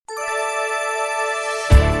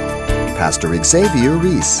Pastor Xavier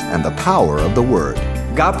Reese and the power of the Word.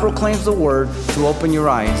 God proclaims the Word to open your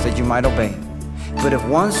eyes that you might obey. But if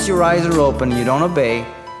once your eyes are open and you don't obey,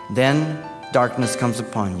 then darkness comes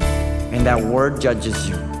upon you, and that Word judges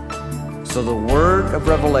you. So the Word of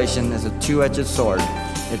revelation is a two-edged sword.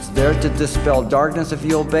 It's there to dispel darkness if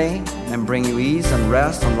you obey and bring you ease and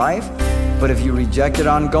rest in life. But if you reject it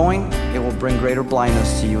ongoing, it will bring greater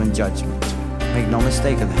blindness to you in judgment. Make no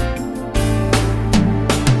mistake of that.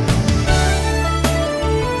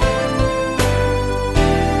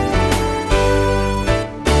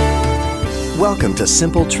 Welcome to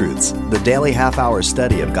Simple Truths, the daily half-hour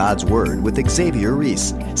study of God's Word with Xavier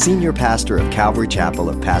Reese, Senior Pastor of Calvary Chapel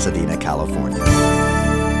of Pasadena, California.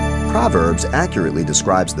 Proverbs accurately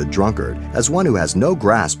describes the drunkard as one who has no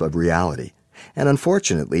grasp of reality. And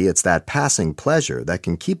unfortunately, it's that passing pleasure that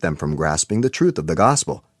can keep them from grasping the truth of the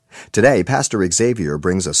gospel. Today, Pastor Xavier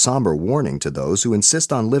brings a somber warning to those who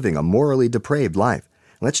insist on living a morally depraved life.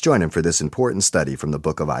 Let's join him for this important study from the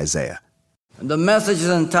book of Isaiah. The message is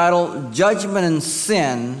entitled, Judgment and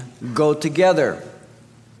Sin Go Together.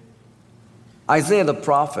 Isaiah the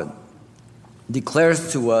prophet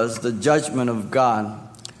declares to us the judgment of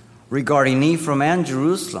God regarding Ephraim and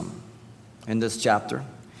Jerusalem in this chapter,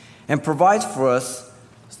 and provides for us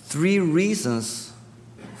three reasons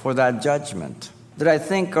for that judgment that I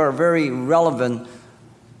think are very relevant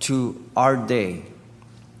to our day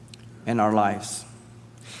and our lives.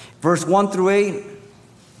 Verse 1 through 8,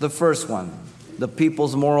 the first one, the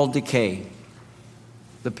people's moral decay.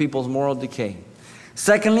 The people's moral decay.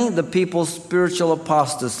 Secondly, the people's spiritual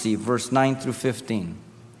apostasy, verse 9 through 15.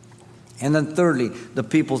 And then thirdly, the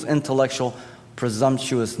people's intellectual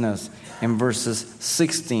presumptuousness in verses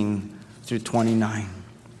 16 through 29.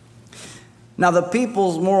 Now, the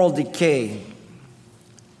people's moral decay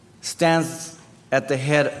stands at the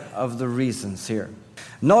head of the reasons here.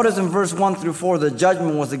 Notice in verse 1 through 4, the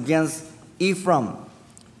judgment was against Ephraim.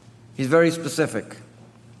 He's very specific.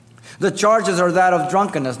 The charges are that of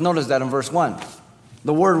drunkenness. Notice that in verse 1.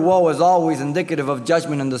 The word woe is always indicative of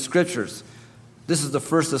judgment in the scriptures. This is the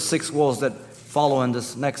first of 6 woes that follow in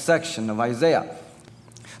this next section of Isaiah.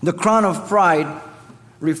 The crown of pride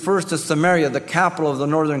refers to Samaria, the capital of the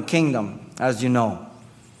northern kingdom, as you know.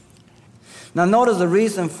 Now notice the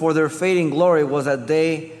reason for their fading glory was that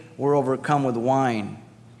they were overcome with wine,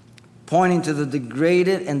 pointing to the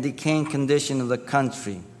degraded and decaying condition of the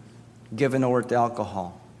country, given over to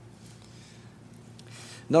alcohol.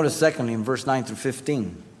 Notice secondly in verse 9 through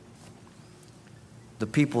 15, the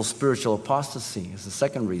people's spiritual apostasy is the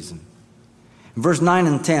second reason. In verse 9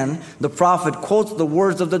 and 10, the prophet quotes the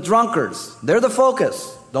words of the drunkards. They're the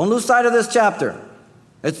focus. Don't lose sight of this chapter.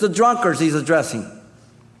 It's the drunkards he's addressing.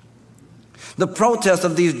 The protest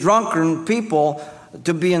of these drunken people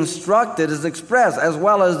to be instructed is expressed, as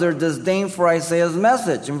well as their disdain for Isaiah's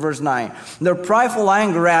message in verse 9. Their prideful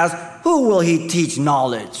anger asks, who will he teach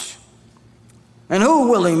knowledge? And who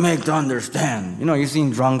will he make to understand? You know, you've seen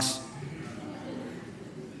drunks.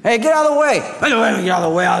 Hey, get out of the way. Get out of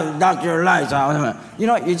the way. I'll knock your lights out. You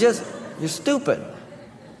know, you're stupid.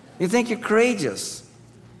 You think you're courageous.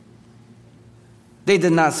 They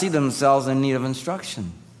did not see themselves in need of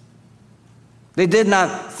instruction. They did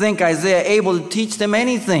not think Isaiah able to teach them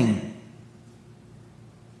anything.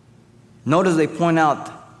 Notice they point out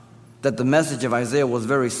that the message of Isaiah was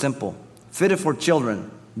very simple, fitted for children,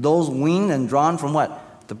 those weaned and drawn from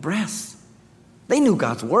what? The breast. They knew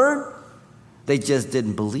God's word. They just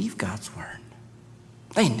didn't believe God's word.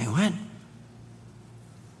 They knew it.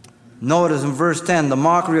 Notice in verse 10, the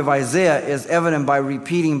mockery of Isaiah is evident by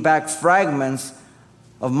repeating back fragments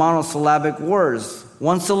of monosyllabic words,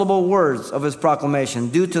 one-syllable words of his proclamation,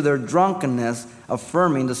 due to their drunkenness,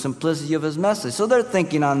 affirming the simplicity of his message. So they're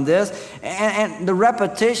thinking on this, and the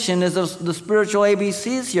repetition is the spiritual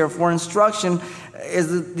ABCs here for instruction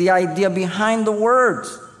is the idea behind the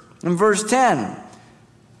words. In verse 10,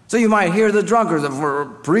 so you might hear the drunkards for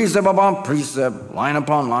precept upon precept, line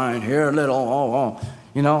upon line, here a little,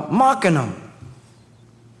 mocking them.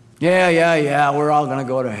 Yeah, we're all going to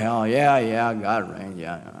go to hell. Yeah, God reigns,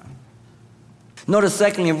 yeah. Notice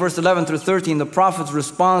secondly in verse 11 through 13, the prophet's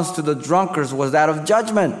response to the drunkards was that of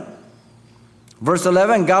judgment. Verse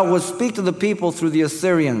 11, God would speak to the people through the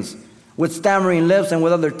Assyrians with stammering lips and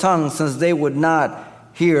with other tongues, since they would not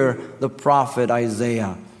hear the prophet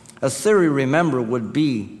Isaiah. Assyria, remember, would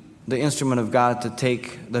be the instrument of God to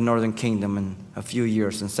take the northern kingdom in a few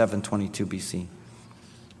years in 722 BC.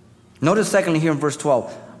 Notice secondly here in verse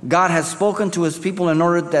 12, God has spoken to his people in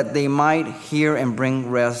order that they might hear and bring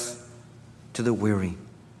rest to the weary.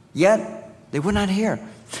 Yet, they would not hear.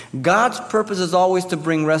 God's purpose is always to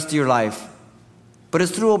bring rest to your life. But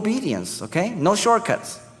it's through obedience, okay? No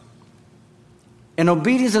shortcuts. And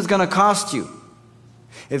obedience is going to cost you.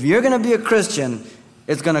 If you're going to be a Christian,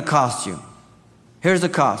 it's going to cost you. Here's the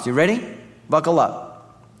cost. You ready? Buckle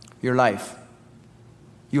up. Your life.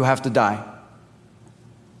 You have to die.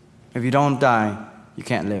 If you don't die, you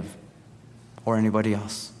can't live. Or anybody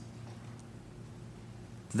else.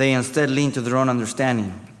 They instead leaned to their own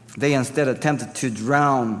understanding. They instead attempted to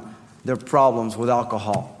drown their problems with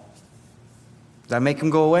alcohol. Does that make them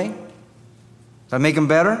go away? Does that make them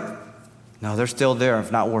better? No, they're still there,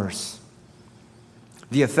 if not worse.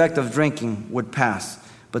 The effect of drinking would pass,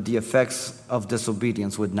 but the effects of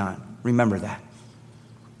disobedience would not. Remember that.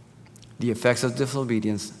 The effects of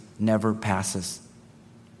disobedience never passes.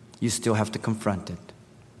 You still have to confront it.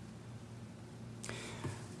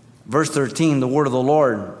 Verse 13, the word of the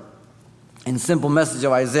Lord, in simple message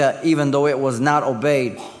of Isaiah, even though it was not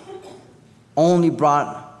obeyed, only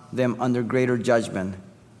brought them under greater judgment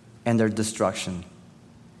and their destruction.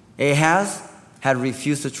 Ahaz had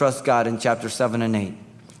refused to trust God in chapter 7 and 8.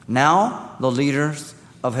 Now, the leaders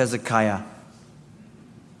of Hezekiah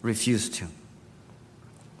refused to.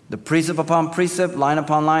 The precept upon precept, line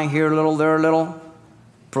upon line, here a little, there a little,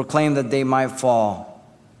 proclaimed that they might fall.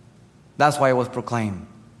 That's why it was proclaimed.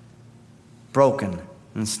 Broken,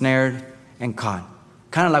 ensnared, and caught.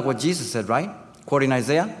 Kind of like what Jesus said, right? Quoting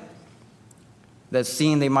Isaiah. That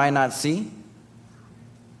seeing they might not see.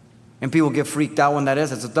 And people get freaked out when that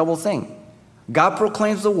is. It's a double thing. God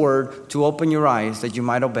proclaims the word to open your eyes that you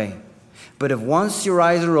might obey. But if once your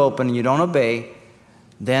eyes are open and you don't obey,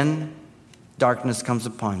 then darkness comes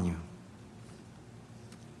upon you.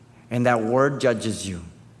 And that word judges you.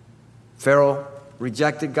 Pharaoh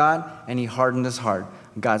rejected God and he hardened his heart.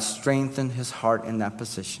 God strengthened his heart in that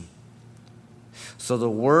position. So the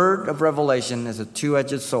word of revelation is a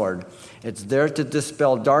two-edged sword. It's there to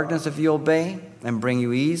dispel darkness if you obey and bring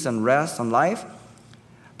you ease and rest and life.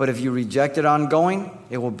 But if you reject it ongoing,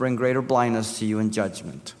 it will bring greater blindness to you in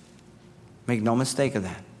judgment. Make no mistake of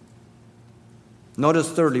that. Notice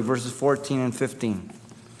thirdly, verses 14 and 15.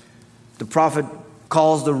 The prophet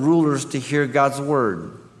calls the rulers to hear God's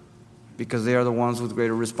word because they are the ones with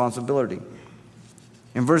greater responsibility.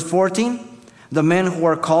 In verse 14, the men who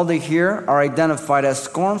are called to hear are identified as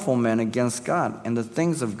scornful men against God and the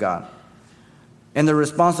things of God. And the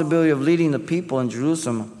responsibility of leading the people in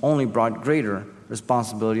Jerusalem only brought greater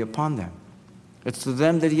responsibility upon them. It's to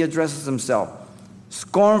them that he addresses himself.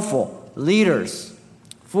 Scornful leaders,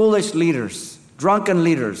 foolish leaders, drunken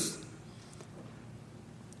leaders.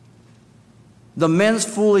 The men's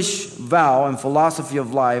foolish vow and philosophy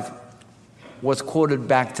of life was quoted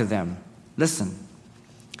back to them. Listen.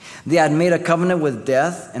 They had made a covenant with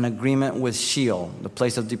death and agreement with Sheol, the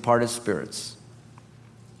place of departed spirits.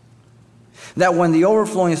 That when the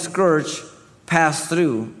overflowing scourge passed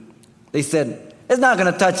through, they said, it's not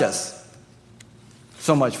going to touch us.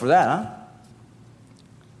 So much for that, huh?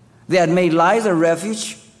 They had made lies a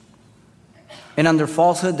refuge, and under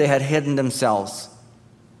falsehood they had hidden themselves.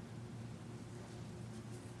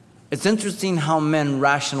 It's interesting how men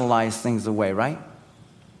rationalize things away, right?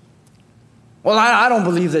 Well, I don't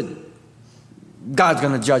believe that God's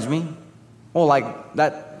going to judge me. Well, like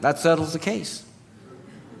that settles the case.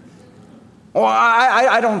 Well,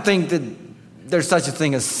 I don't think that there's such a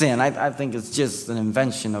thing as sin. I think it's just an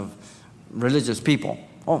invention of religious people.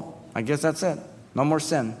 Oh, I guess that's it. No more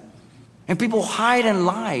sin. And people hide in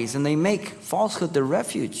lies and they make falsehood their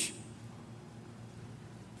refuge.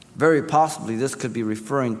 Very possibly this could be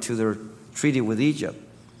referring to their treaty with Egypt.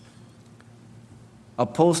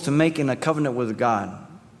 Opposed to making a covenant with God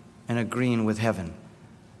and agreeing with heaven.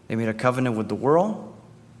 They made a covenant with the world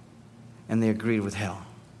and they agreed with hell.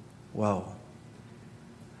 Whoa.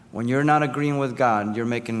 When you're not agreeing with God, you're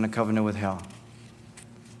making a covenant with hell.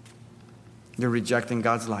 You're rejecting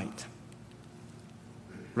God's light.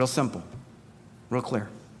 Real simple. Real clear.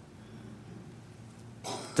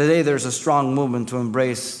 Today there's a strong movement to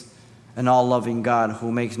embrace an all-loving God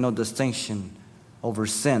who makes no distinction over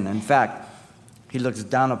sin. In fact, he looks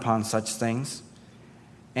down upon such things,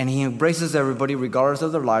 and he embraces everybody regardless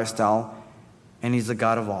of their lifestyle, and he's the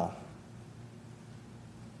God of all.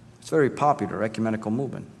 It's a very popular ecumenical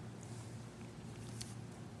movement.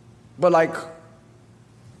 But like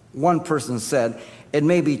one person said, it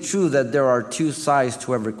may be true that there are two sides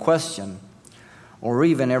to every question, or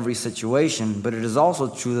even every situation, but it is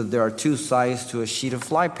also true that there are two sides to a sheet of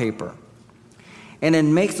fly paper. And it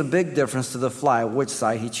makes a big difference to the fly which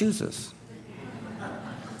side he chooses.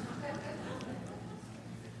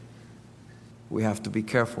 We have to be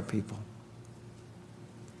careful, people.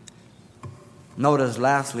 Notice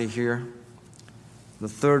lastly here, the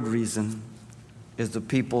third reason is the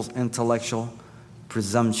people's intellectual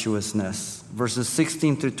presumptuousness. Verses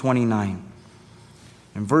 16 through 29.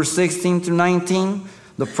 In verse 16 through 19,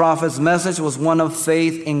 the prophet's message was one of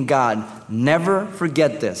faith in God. Never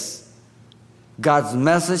forget this. God's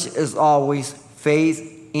message is always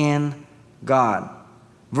faith in God.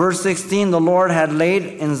 Verse 16, the Lord had laid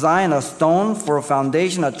in Zion a stone for a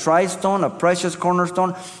foundation, a tri-stone, a precious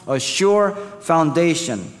cornerstone, a sure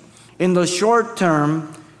foundation. In the short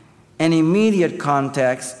term and immediate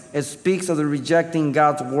context, it speaks of the rejecting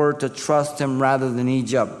God's word to trust him rather than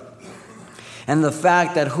Egypt. And the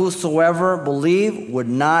fact that whosoever believed would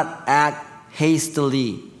not act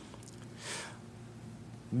hastily.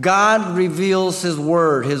 God reveals his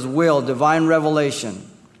word, his will, divine revelation.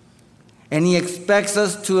 And he expects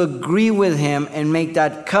us to agree with him and make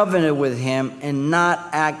that covenant with him and not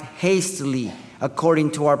act hastily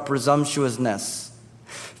according to our presumptuousness.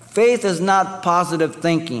 Faith is not positive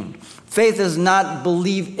thinking. Faith is not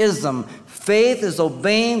believism. Faith is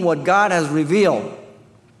obeying what God has revealed.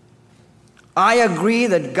 I agree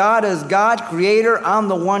that God is God, creator. I'm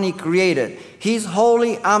the one he created. He's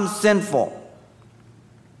holy. I'm sinful.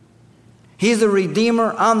 He's a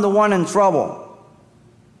redeemer. I'm the one in trouble.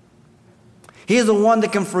 He's the one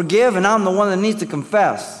that can forgive, and I'm the one that needs to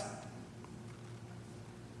confess.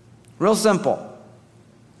 Real simple.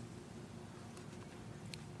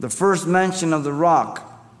 The first mention of the rock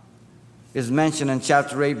is mentioned in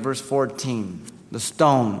chapter 8, verse 14. The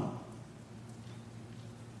stone.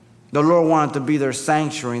 The Lord wanted to be their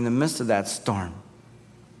sanctuary in the midst of that storm.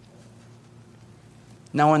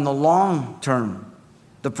 Now, in the long term,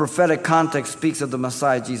 the prophetic context speaks of the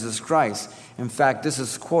Messiah, Jesus Christ. In fact, this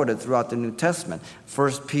is quoted throughout the New Testament.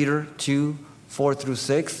 1 Peter 2, 4 through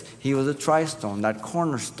 6, he was a tri-stone, that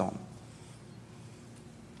cornerstone.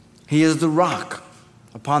 He is the rock.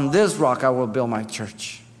 Upon this rock I will build my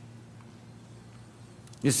church.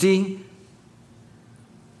 You see,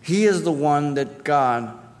 he is the one that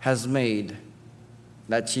God has made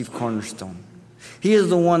that chief cornerstone. He is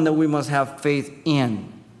the one that we must have faith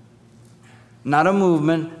in. Not a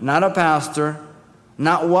movement, not a pastor,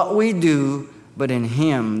 not what we do, but in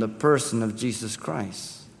him, the person of Jesus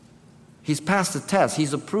Christ. He's passed the test.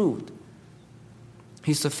 He's approved.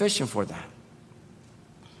 He's sufficient for that.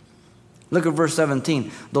 Look at verse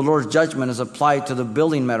 17. The Lord's judgment is applied to the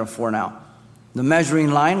building metaphor now. The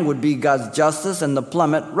measuring line would be God's justice and the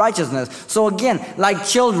plummet, righteousness. So again, like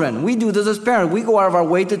children, we do this as parents. We go out of our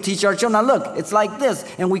way to teach our children. Now look, it's like this,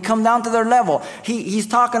 and we come down to their level. He's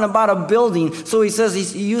talking about a building, so he says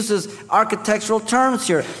he uses architectural terms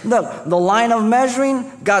here. Look, the line of measuring,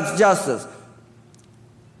 God's justice.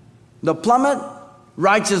 The plummet,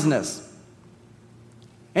 righteousness.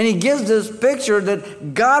 And he gives this picture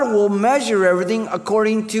that God will measure everything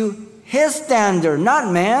according to his standard,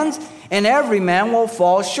 not man's. And every man will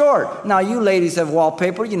fall short. Now, you ladies have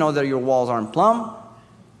wallpaper. You know that your walls aren't plumb.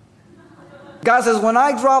 God says, when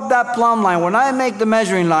I drop that plumb line, when I make the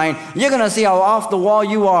measuring line, you're going to see how off the wall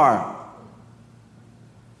you are.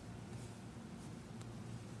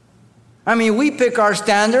 I mean, we pick our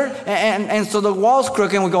standard, and so the wall's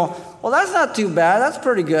crooked, and we go, well, that's not too bad. That's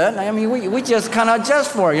pretty good. I mean, we just kind of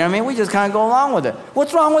adjust for it. You know what I mean? We just kind of go along with it.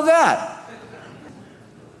 What's wrong with that?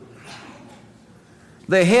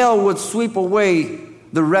 The hail would sweep away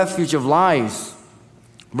the refuge of lies.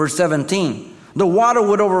 Verse 17. The water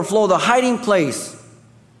would overflow the hiding place.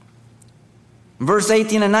 Verse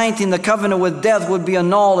 18 and 19. The covenant with death would be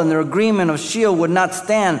annulled, and their agreement of Sheol would not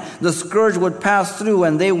stand. The scourge would pass through,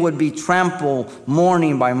 and they would be trampled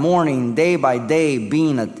morning by morning, day by day,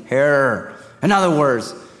 being a terror. In other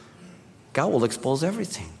words, God will expose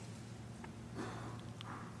everything.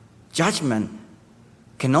 Judgment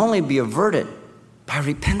can only be averted by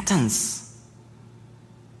repentance,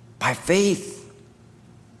 by faith.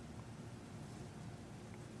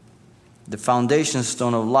 The foundation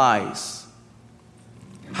stone of lies,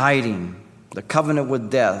 hiding, the covenant with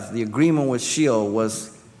death, the agreement with Sheol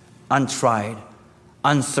was untried,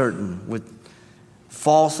 uncertain, with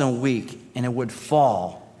false and weak, and it would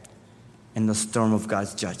fall in the storm of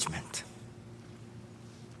God's judgment.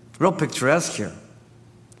 Real picturesque here.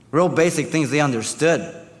 Real basic things they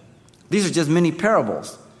understood. These are just mini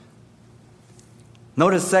parables.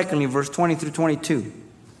 Notice secondly, verse 20 through 22.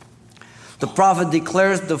 The prophet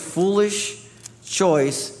declares the foolish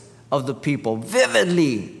choice of the people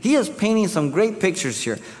vividly. He is painting some great pictures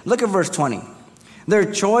here. Look at verse 20.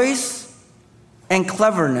 Their choice and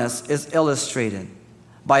cleverness is illustrated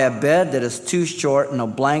by a bed that is too short and a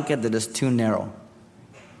blanket that is too narrow.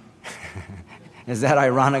 Is that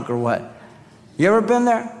ironic or what? You ever been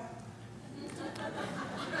there?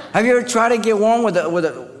 Have you ever tried to get warm with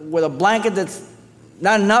a blanket that's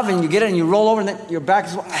not enough, and you get it and you roll over and then your back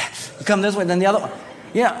is, you come this way, then the other one.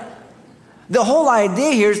 Yeah. The whole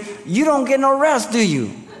idea here is you don't get no rest, do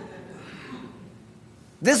you?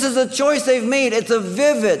 This is a choice they've made. It's a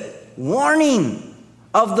vivid warning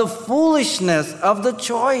of the foolishness of the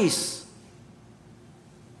choice.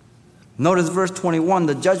 Notice verse 21,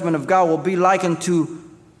 the judgment of God will be likened to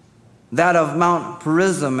that of Mount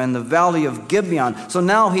Perizim and the valley of Gibeon. So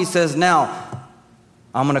now he says, now,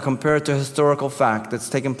 I'm going to compare it to a historical fact that's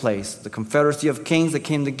taken place. The confederacy of kings that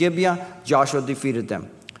came to Gibeah, Joshua defeated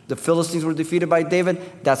them. The Philistines were defeated by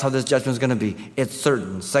David. That's how this judgment is going to be. It's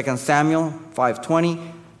certain. 2 Samuel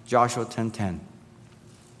 5:20, Joshua 10:10.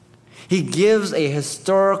 He gives a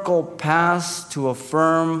historical past to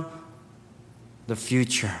affirm the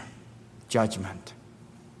future judgment.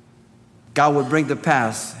 God would bring to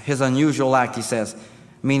pass his unusual act, he says,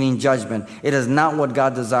 meaning judgment. It is not what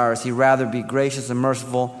God desires. He'd rather be gracious and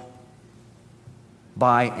merciful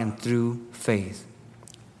by and through faith.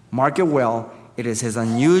 Mark it well. It is his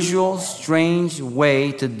unusual, strange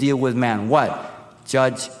way to deal with man. What?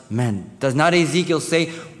 Judgment. Does not Ezekiel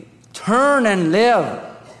say, turn and live?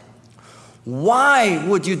 Why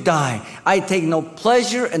would you die? I take no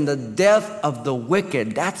pleasure in the death of the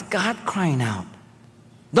wicked. That's God crying out.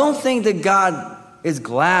 Don't think that God is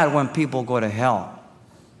glad when people go to hell.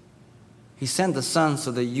 He sent the Son so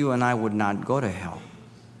that you and I would not go to hell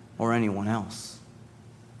or anyone else.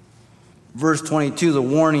 Verse 22, the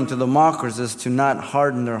warning to the mockers is to not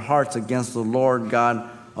harden their hearts against the Lord God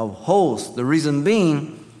of hosts. The reason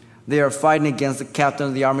being, they are fighting against the captain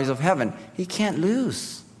of the armies of heaven. He can't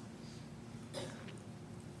lose.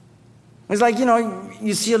 It's like,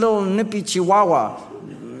 you see a little nippy chihuahua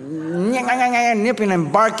nipping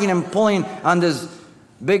and barking and pulling on this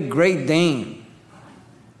big Great Dane.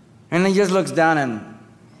 And he just looks down and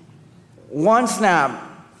one snap,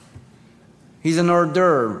 he's an hors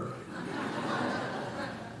d'oeuvre.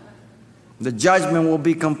 The judgment will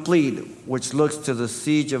be complete, which looks to the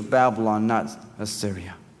siege of Babylon, not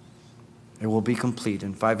Assyria. It will be complete.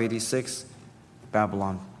 In 586,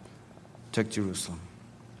 Babylon took Jerusalem.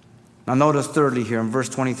 Now notice thirdly here in verse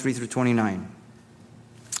 23 through 29.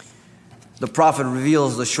 The prophet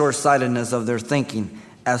reveals the short-sightedness of their thinking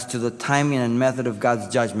as to the timing and method of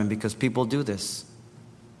God's judgment, because people do this.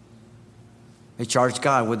 They charge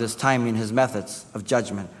God with his timing, his methods of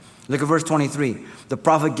judgment. Look at verse 23. The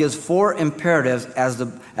prophet gives 4 imperatives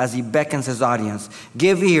as he beckons his audience.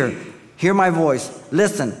 Give ear, hear my voice,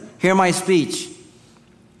 listen, hear my speech.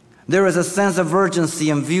 There is a sense of urgency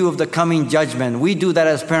in view of the coming judgment. We do that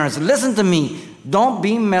as parents. Listen to me. Don't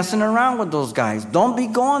be messing around with those guys. Don't be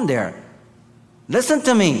going there. Listen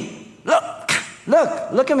to me.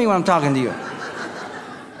 Look at me when I'm talking to you.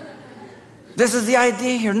 This is the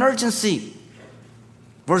idea here, an urgency.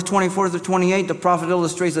 Verse 24 through 28, the prophet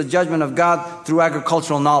illustrates the judgment of God through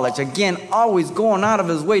agricultural knowledge. Again, always going out of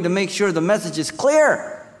his way to make sure the message is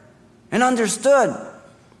clear and understood.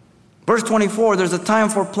 Verse 24, there's a time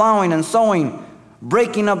for plowing and sowing,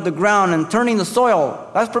 breaking up the ground and turning the soil.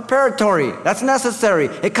 That's preparatory. That's necessary.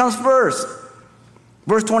 It comes first.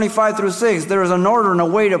 Verse 25 through 6, there is an order and a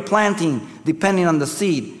way to planting depending on the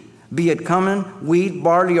seed. Be it cumin, wheat,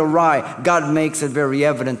 barley, or rye. God makes it very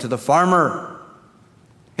evident to the farmer.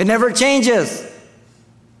 It never changes.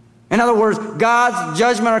 In other words, God's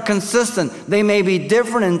judgment are consistent. They may be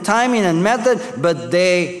different in timing and method, but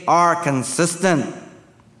they are consistent.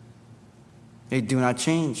 They do not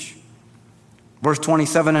change. Verse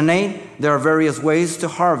 27 and 8, there are various ways to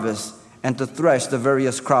harvest and to thresh the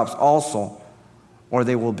various crops also, or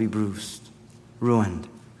they will be bruised, ruined.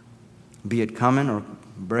 Be it cumin or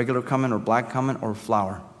regular cumin or black cumin or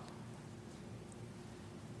flour.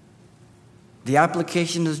 The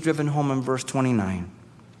application is driven home in verse 29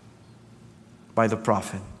 by the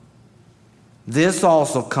prophet. This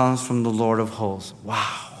also comes from the Lord of hosts.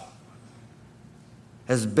 Wow.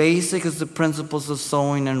 As basic as the principles of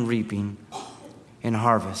sowing and reaping and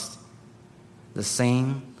harvest, the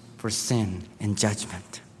same for sin and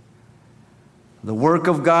judgment. The work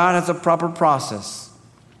of God has a proper process,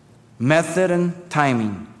 method, and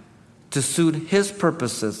timing to suit his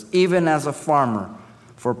purposes, even as a farmer,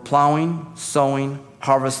 for plowing, sowing,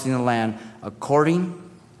 harvesting the land according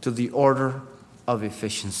to the order of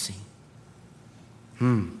efficiency.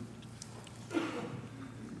 You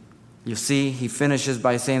see, he finishes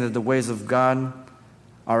by saying that the ways of God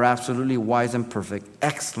are absolutely wise and perfect,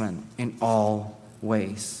 excellent in all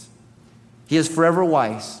ways. He is forever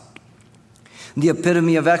wise. The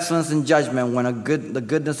epitome of excellence and judgment when the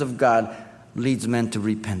goodness of God leads men to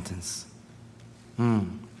repentance.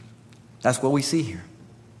 That's what we see here.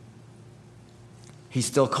 He's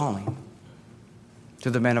still calling. to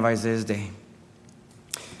the men of Isaiah's day.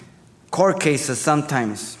 Court cases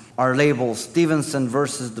sometimes are labeled Stevenson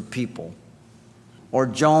versus the people or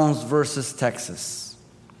Jones versus Texas.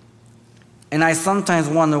 And I sometimes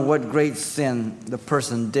wonder what great sin the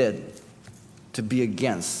person did to be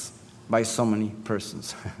against by so many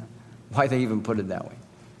persons. Why they even put it that way.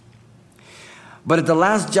 But at the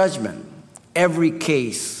last judgment, every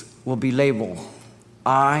case will be labeled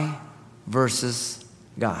I versus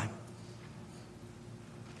God.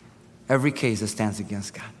 Every case that stands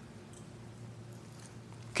against God.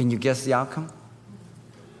 Can you guess the outcome?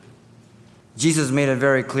 Jesus made it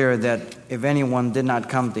very clear that if anyone did not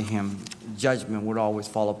come to him, judgment would always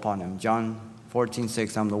fall upon him. John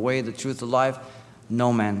 14:6, I'm the way, the truth, the life.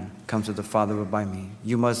 No man comes to the Father but by me.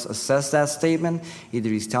 You must assess that statement. Either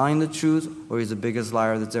he's telling the truth or he's the biggest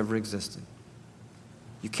liar that's ever existed.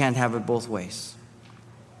 You can't have it both ways.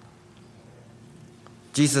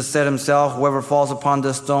 Jesus said himself, whoever falls upon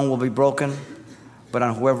this stone will be broken, but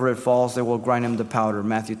on whoever it falls, they will grind him to powder.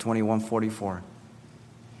 Matthew 21:44.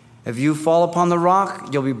 If you fall upon the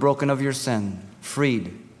rock, you'll be broken of your sin,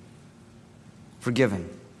 freed, forgiven.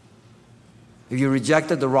 If you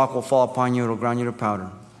reject it, the rock will fall upon you. It'll grind you to powder.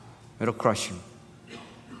 It'll crush you.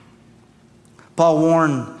 Paul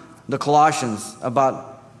warned the Colossians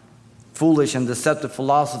about foolish and deceptive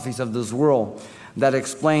philosophies of this world that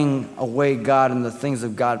explain away God and the things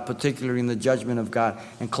of God, particularly in the judgment of God.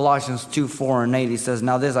 In Colossians 2:4-8, he says,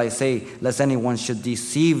 now this I say, lest anyone should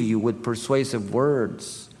deceive you with persuasive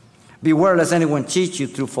words. Beware lest anyone cheat you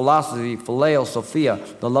through philosophy, phileo, sophia,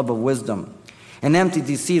 the love of wisdom. An empty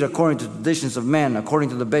deceit according to traditions of men, according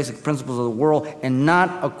to the basic principles of the world, and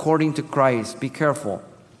not according to Christ. Be careful.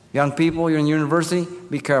 Young people, you're in university,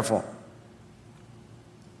 be careful.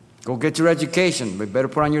 Go get your education, but better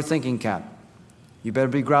put on your thinking cap. You better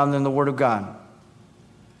be grounded in the Word of God.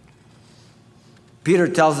 Peter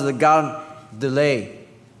tells us that God's delay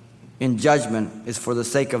in judgment is for the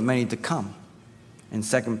sake of many to come. In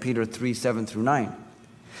 2 Peter 3:7-9.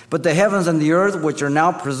 But the heavens and the earth, which are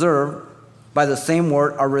now preserved by the same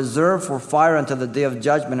word, are reserved for fire until the day of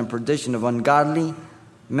judgment and perdition of ungodly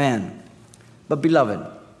men. But beloved,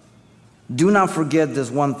 do not forget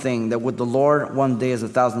this one thing, that with the Lord 1 day is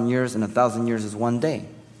 1,000 years, and 1,000 years is 1 day.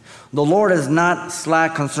 The Lord is not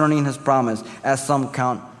slack concerning his promise, as some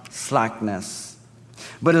count slackness,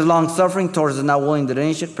 but is long-suffering towards us, not willing that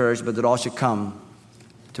any should perish, but that all should come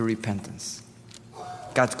to repentance.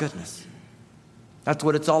 God's goodness. That's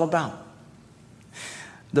what it's all about.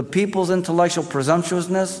 The people's intellectual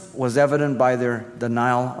presumptuousness was evident by their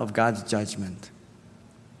denial of God's judgment.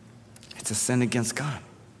 It's a sin against God.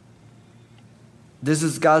 This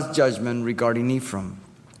is God's judgment regarding Ephraim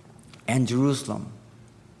and Jerusalem.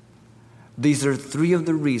 These are three of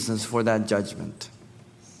the reasons for that judgment.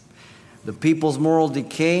 The people's moral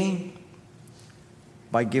decay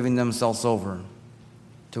by giving themselves over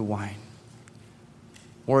to wine.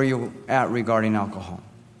 Where are you at regarding alcohol?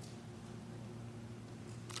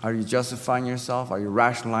 Are you justifying yourself? Are you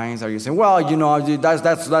rationalizing? Are you saying, well, you know,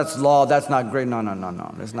 that's law, that's not great? No.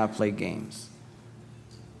 Let's not play games.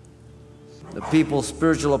 The people's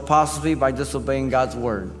spiritual apostasy by disobeying God's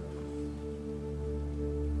word.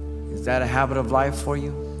 Is that a habit of life for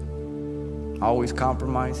you? Always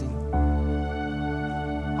compromising?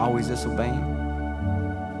 Always disobeying?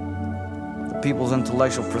 The people's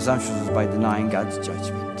intellectual presumption is by denying God's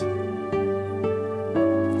judgment.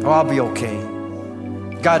 Oh, I'll be okay.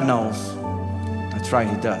 God knows. That's right,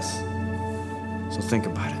 he does. So think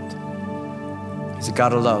about it. He's a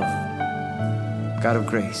God of love, God of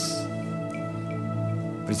grace,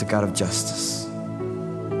 but he's a God of justice.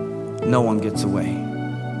 No one gets away.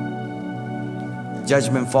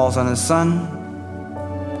 Judgment falls on his son,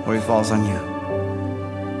 or he falls on you.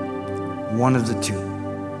 One of the two.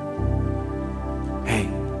 Hey,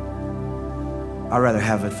 I'd rather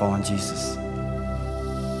have it fall on Jesus.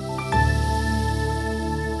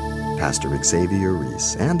 Pastor Xavier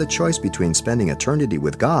Reese, and the choice between spending eternity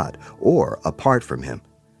with God or apart from him.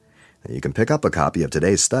 You can pick up a copy of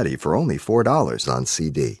today's study for only $4 on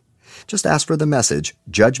CD. Just ask for the message,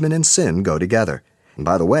 Judgment and Sin Go Together. And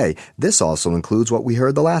by the way, this also includes what we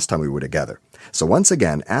heard the last time we were together. So once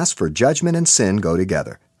again, ask for Judgment and Sin Go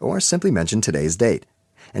Together, or simply mention today's date.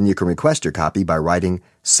 And you can request your copy by writing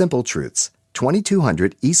Simple Truths,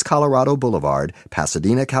 2200 East Colorado Boulevard,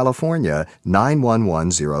 Pasadena, California,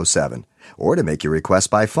 91107. Or to make your request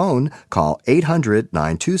by phone, call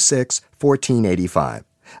 800-926-1485.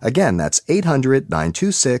 Again, that's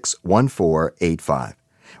 800-926-1485.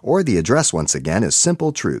 Or the address once again is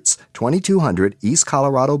Simple Truths, 2200 East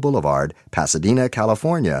Colorado Boulevard, Pasadena,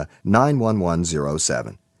 California,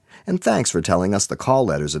 91107. And thanks for telling us the call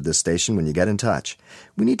letters of this station when you get in touch.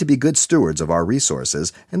 We need to be good stewards of our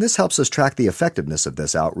resources, and this helps us track the effectiveness of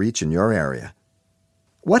this outreach in your area.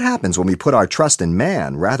 What happens when we put our trust in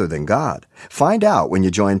man rather than God? Find out when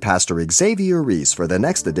you join Pastor Xavier Reese for the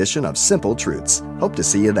next edition of Simple Truths. Hope to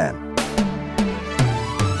see you then.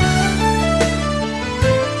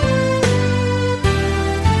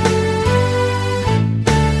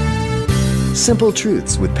 Simple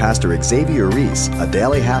Truths with Pastor Xavier Reese, a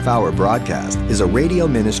daily half-hour broadcast, is a radio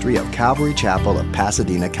ministry of Calvary Chapel of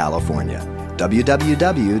Pasadena, California.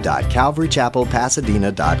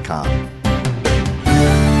 www.calvarychapelpasadena.com